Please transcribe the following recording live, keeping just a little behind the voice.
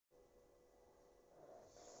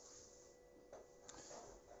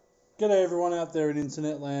G'day everyone out there in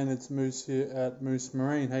internet land, it's Moose here at Moose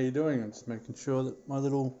Marine. How you doing? I'm just making sure that my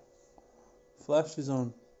little flash is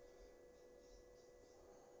on.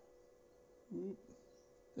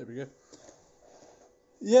 There we go.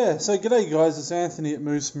 Yeah, so g'day guys, it's Anthony at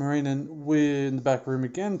Moose Marine and we're in the back room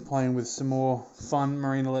again playing with some more fun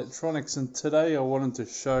marine electronics, and today I wanted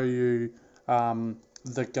to show you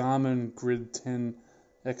the Garmin GRID 10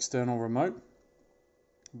 external remote,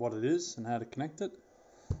 what it is and how to connect it.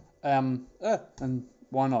 And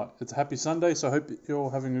why not? It's a happy Sunday, so I hope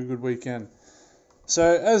you're having a good weekend. So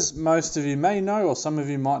as most of you may know, or some of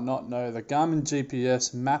you might not know, the Garmin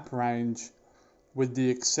GPSMAP range, with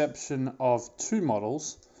the exception of two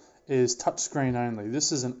models, is touchscreen only.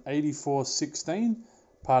 This is an 8416,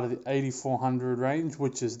 part of the 8400 range,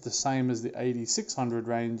 which is the same as the 8600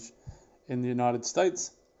 range in the United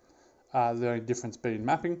States. The only difference being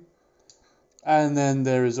mapping. And then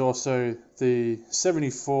there is also the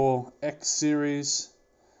 74X series,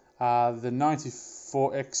 the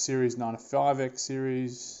 94X series, 95X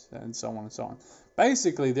series, and so on and so on.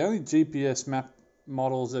 Basically, the only GPSMAP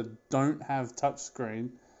models that don't have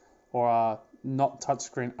touchscreen, or are not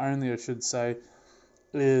touchscreen only, I should say,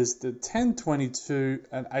 is the 1022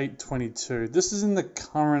 and 822. This is in the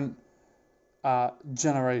current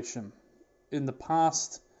generation. In the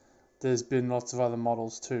past, there's been lots of other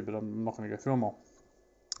models too, but I'm not going to go through them all.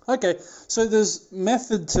 Okay, so there's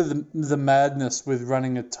method to the madness with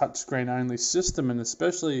running a touchscreen only system, and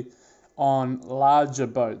especially on larger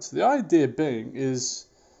boats. The idea being is,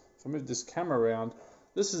 if I move this camera around,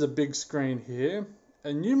 this is a big screen here,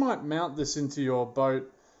 and you might mount this into your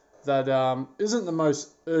boat that isn't the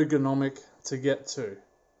most ergonomic to get to.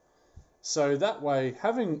 So that way,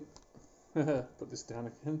 having put this down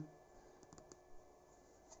again.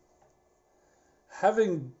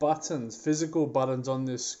 Having buttons, physical buttons on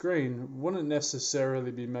this screen wouldn't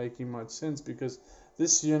necessarily be making much sense, because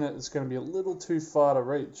this unit is going to be a little too far to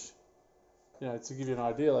reach. You know, to give you an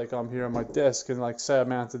idea, like I'm here on my desk and like say I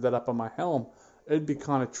mounted that up on my helm, it'd be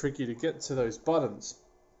kind of tricky to get to those buttons.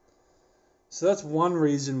 So that's one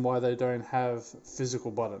reason why they don't have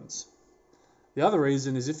physical buttons. The other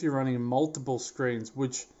reason is if you're running multiple screens,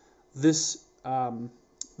 which this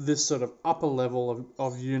sort of upper level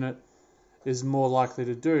of unit is more likely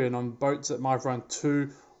to do, and on boats that might run 2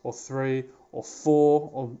 or 3 or 4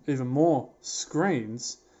 or even more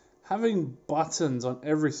screens, having buttons on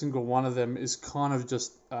every single one of them is kind of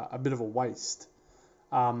just a bit of a waste.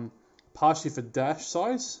 Partially for dash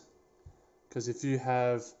size, because if you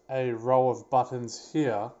have a row of buttons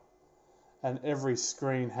here and every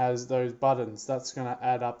screen has those buttons, that's going to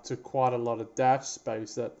add up to quite a lot of dash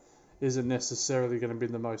space that isn't necessarily going to be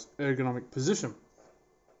in the most ergonomic position.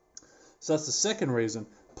 So that's the second reason.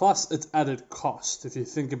 Plus, it's added cost. If you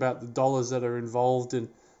think about the dollars that are involved in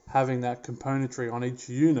having that componentry on each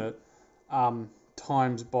unit,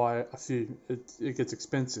 times by a few, it gets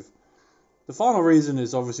expensive. The final reason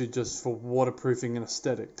is obviously just for waterproofing and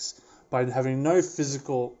aesthetics. By having no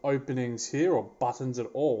physical openings here or buttons at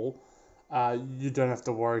all, you don't have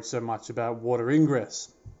to worry so much about water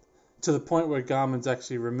ingress. To the point where Garmin's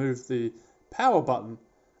actually removed the power button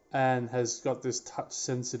and has got this touch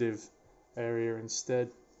sensitive area instead.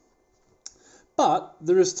 But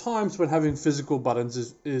there is times when having physical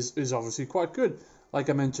buttons is obviously quite good. Like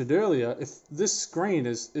I mentioned earlier, if this screen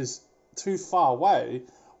is too far away,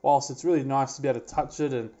 whilst it's really nice to be able to touch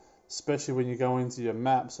it, and especially when you go into your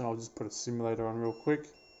maps, and I'll just put a simulator on real quick.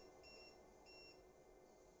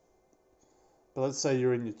 But let's say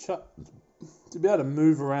you're in your chart, to be able to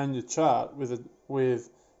move around your chart with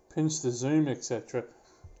pinch to zoom, etc.,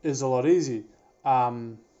 is a lot easier.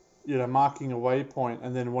 You know, marking a waypoint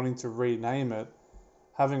and then wanting to rename it,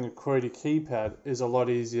 having a QWERTY keypad is a lot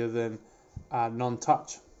easier than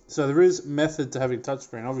non-touch. So there is method to having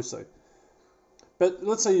touchscreen, obviously. But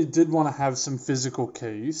let's say you did want to have some physical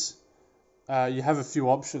keys. You have a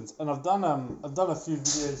few options, and I've done a few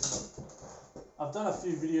videos. I've done a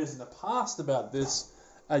few videos in the past about this,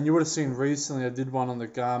 and you would have seen recently I did one on the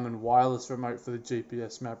Garmin wireless remote for the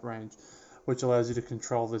GPSMAP range, which allows you to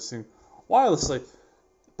control this thing wirelessly.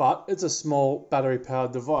 But it's a small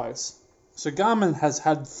battery-powered device. So Garmin has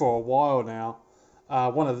had for a while now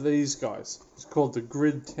one of these guys. It's called the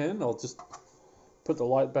GRID 10. I'll just put the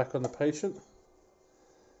light back on the patient,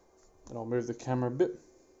 and I'll move the camera a bit.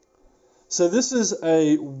 So this is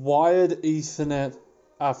a wired Ethernet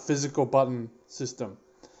physical button system.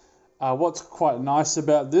 What's quite nice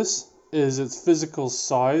about this is its physical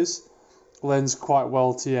size lends quite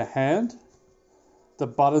well to your hand. The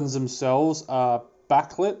buttons themselves are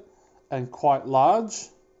backlit and quite large.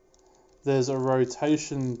 There's a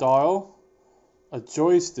rotation dial a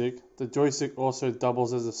joystick. The joystick also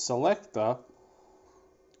doubles as a selector,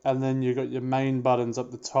 and then you've got your main buttons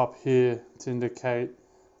up the top here to indicate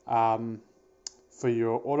for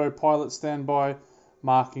your autopilot standby,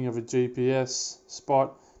 marking of a GPS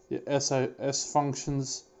spot, your SOS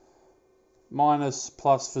functions, minus,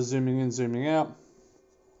 plus for zooming in, zooming out,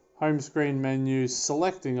 home screen menu,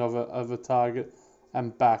 selecting of a target,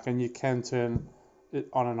 and back, and you can turn it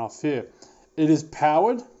on and off here. It is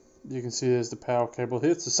powered. You can see there's the power cable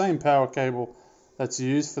here. It's the same power cable that's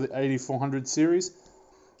used for the 8400 series,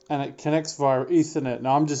 and it connects via Ethernet.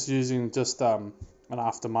 Now I'm just using an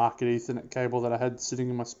aftermarket Ethernet cable that I had sitting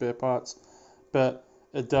in my spare parts, but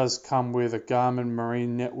it does come with a Garmin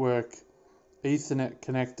Marine Network Ethernet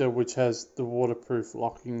connector, which has the waterproof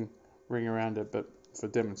locking ring around it, but for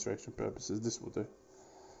demonstration purposes this will do.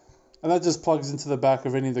 And that just plugs into the back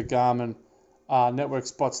of any of the Garmin network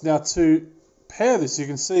spots. Now to pair this, you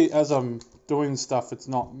can see as I'm doing stuff, it's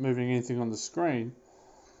not moving anything on the screen.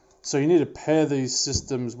 So you need to pair these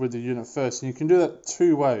systems with the unit first. And you can do that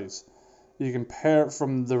two ways. You can pair it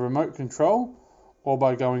from the remote control or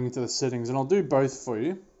by going into the settings. And I'll do both for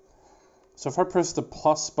you. So if I press the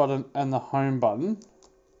plus button and the home button,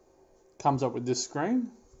 it comes up with this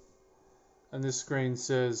screen. And this screen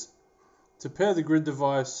says, to pair the grid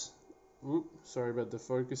device, sorry about the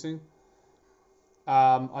focusing,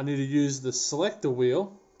 I need to use the selector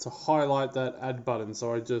wheel to highlight that add button.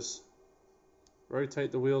 So I just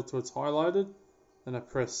rotate the wheel till it's highlighted, then I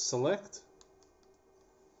press select,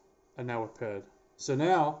 and now we're paired. So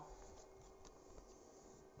now,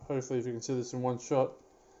 hopefully if you can see this in one shot,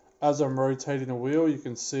 as I'm rotating the wheel, you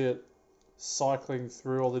can see it cycling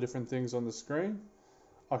through all the different things on the screen.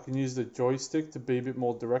 I can use the joystick to be a bit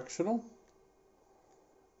more directional.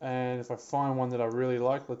 And if I find one that I really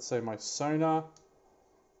like, let's say my sonar,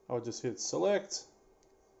 I'll just hit select,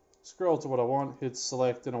 scroll to what I want, hit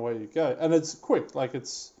select, and away you go. And it's quick, like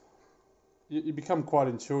you become quite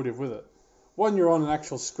intuitive with it. When you're on an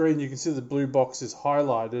actual screen, you can see the blue box is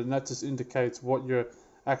highlighted, and that just indicates what you're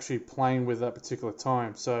actually playing with at that particular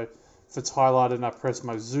time. So if it's highlighted and I press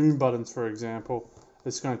my zoom buttons, for example,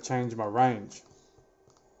 it's going to change my range,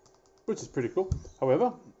 which is pretty cool.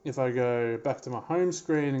 However, if I go back to my home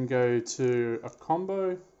screen and go to a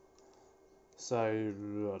combo, say, I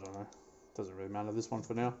don't know, doesn't really matter, this one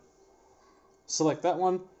for now. Select that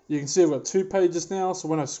one. You can see I've got 2 pages now, so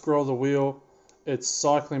when I scroll the wheel, it's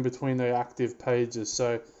cycling between the active pages.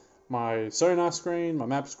 So my sonar screen, my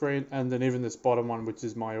map screen, and then even this bottom one, which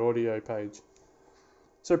is my audio page.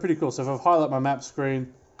 So pretty cool. So if I highlight my map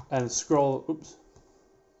screen and scroll,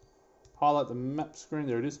 highlight the map screen,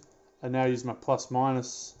 there it is, and now use my plus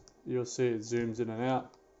minus, you'll see it zooms in and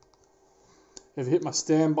out. If I hit my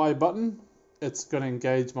standby button, it's going to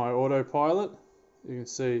engage my autopilot. You can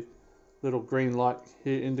see little green light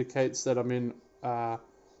here indicates that I'm in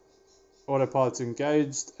autopilot's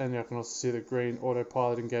engaged, and you can also see the green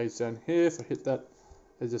autopilot engaged down here. If I hit that,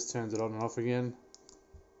 it just turns it on and off again.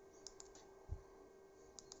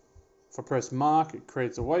 If I press mark, it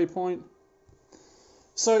creates a waypoint.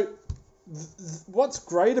 So what's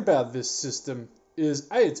great about this system is,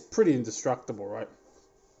 A, it's pretty indestructible, right?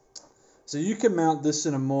 So you can mount this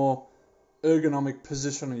in a more ergonomic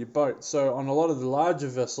position on your boat. So on a lot of the larger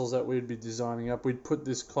vessels that we'd be designing up, we'd put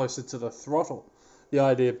this closer to the throttle. The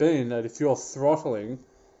idea being that if you're throttling,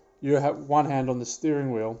 you have one hand on the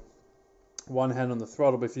steering wheel, one hand on the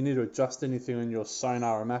throttle, but if you need to adjust anything on your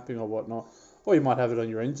sonar or mapping or whatnot, or you might have it on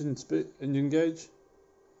your engine gauge,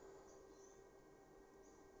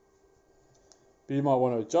 but you might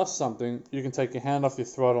want to adjust something, you can take your hand off your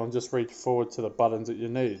throttle and just reach forward to the buttons that you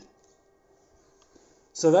need.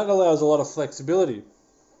 So that allows a lot of flexibility.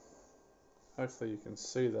 Hopefully you can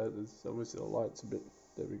see that. There's obviously the light's a bit,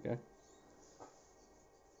 there we go.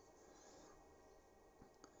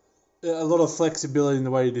 A lot of flexibility in the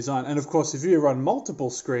way you design. And of course, if you run multiple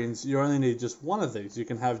screens, you only need just one of these. You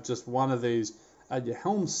can have just one of these at your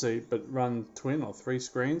helm seat, but run twin or 3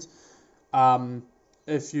 screens.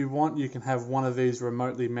 If you want, you can have one of these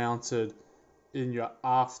remotely mounted in your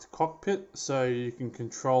aft cockpit, so you can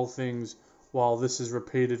control things while this is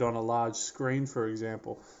repeated on a large screen, for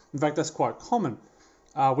example. In fact, that's quite common.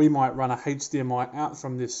 We might run a HDMI out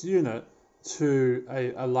from this unit to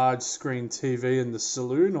a large screen TV in the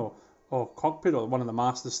saloon or cockpit or one of the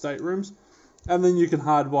master staterooms, and then you can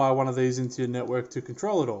hardwire one of these into your network to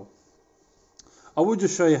control it all. I will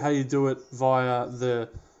just show you how you do it via the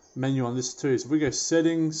menu on this too. So if we go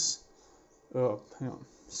settings,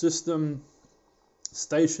 system,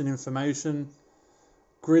 station information,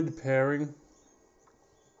 grid pairing,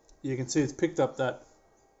 you can see it's picked up that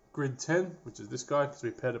grid 10, which is this guy because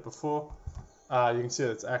we paired it before. You can see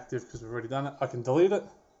that it's active because we've already done it. I can delete it,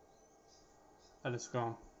 and it's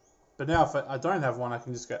gone. But now if I don't have one, I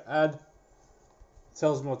can just go add. It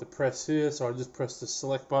tells me what to press here, so I just press the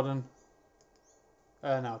select button.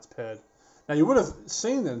 And now it's paired. Now you would have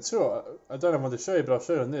seen them too. I don't have one to show you, but I'll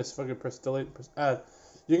show you on this. If I can press delete, press add,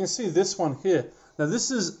 you can see this one here. Now this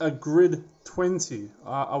is a GRID 20.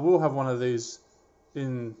 I will have one of these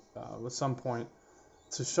in at some point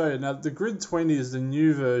to show you. Now the GRID 20 is the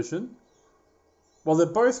new version. Well, they're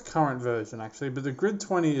both current version actually, but the GRID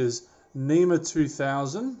 20 is NEMA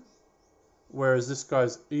 2000, whereas this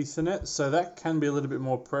guy's Ethernet. So that can be a little bit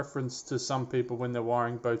more preference to some people when they're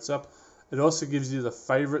wiring boats up. It also gives you the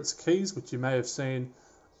favorites keys, which you may have seen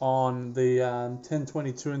on the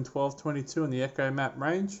 1022 and 1222 in the GPSMAP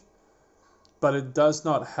range. But it does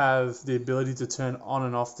not have the ability to turn on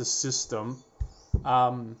and off the system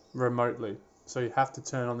remotely. So you have to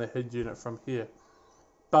turn on the head unit from here.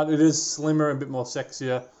 But it is slimmer and a bit more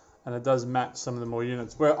sexier, and it does match some of the more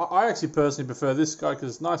units. Where I actually personally prefer this guy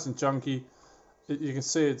because it's nice and chunky. You can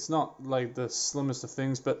see it's not like the slimmest of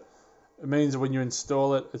things, but it means that when you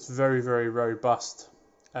install it, it's very, very robust,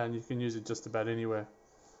 and you can use it just about anywhere.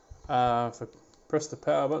 If I press the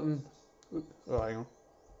power button, hang on,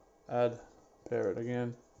 add, pair it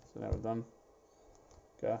again, so now we're done.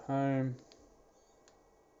 Go home,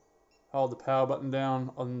 hold the power button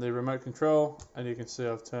down on the remote control, and you can see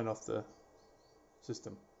I've turned off the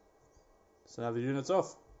system. So now the unit's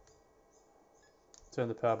off. Turn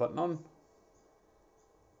the power button on.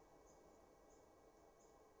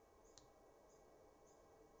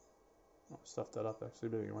 I stuffed that up actually,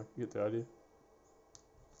 but anyway, you get the idea.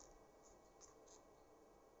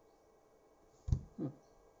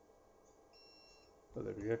 Oh,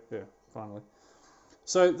 there we go. Yeah, finally.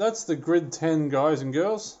 So that's the GRID 10, guys and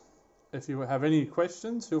girls. If you have any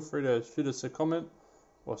questions, feel free to shoot us a comment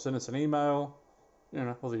or send us an email. You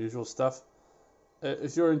know, all the usual stuff.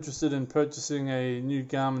 If you're interested in purchasing a new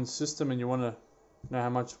Garmin system and you want to know how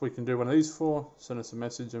much we can do one of these for, send us a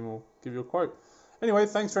message and we'll give you a quote. Anyway,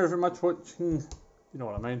 thanks very, very much for watching. You know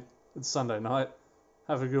what I mean. It's Sunday night.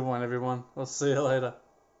 Have a good one, everyone. I'll see you later.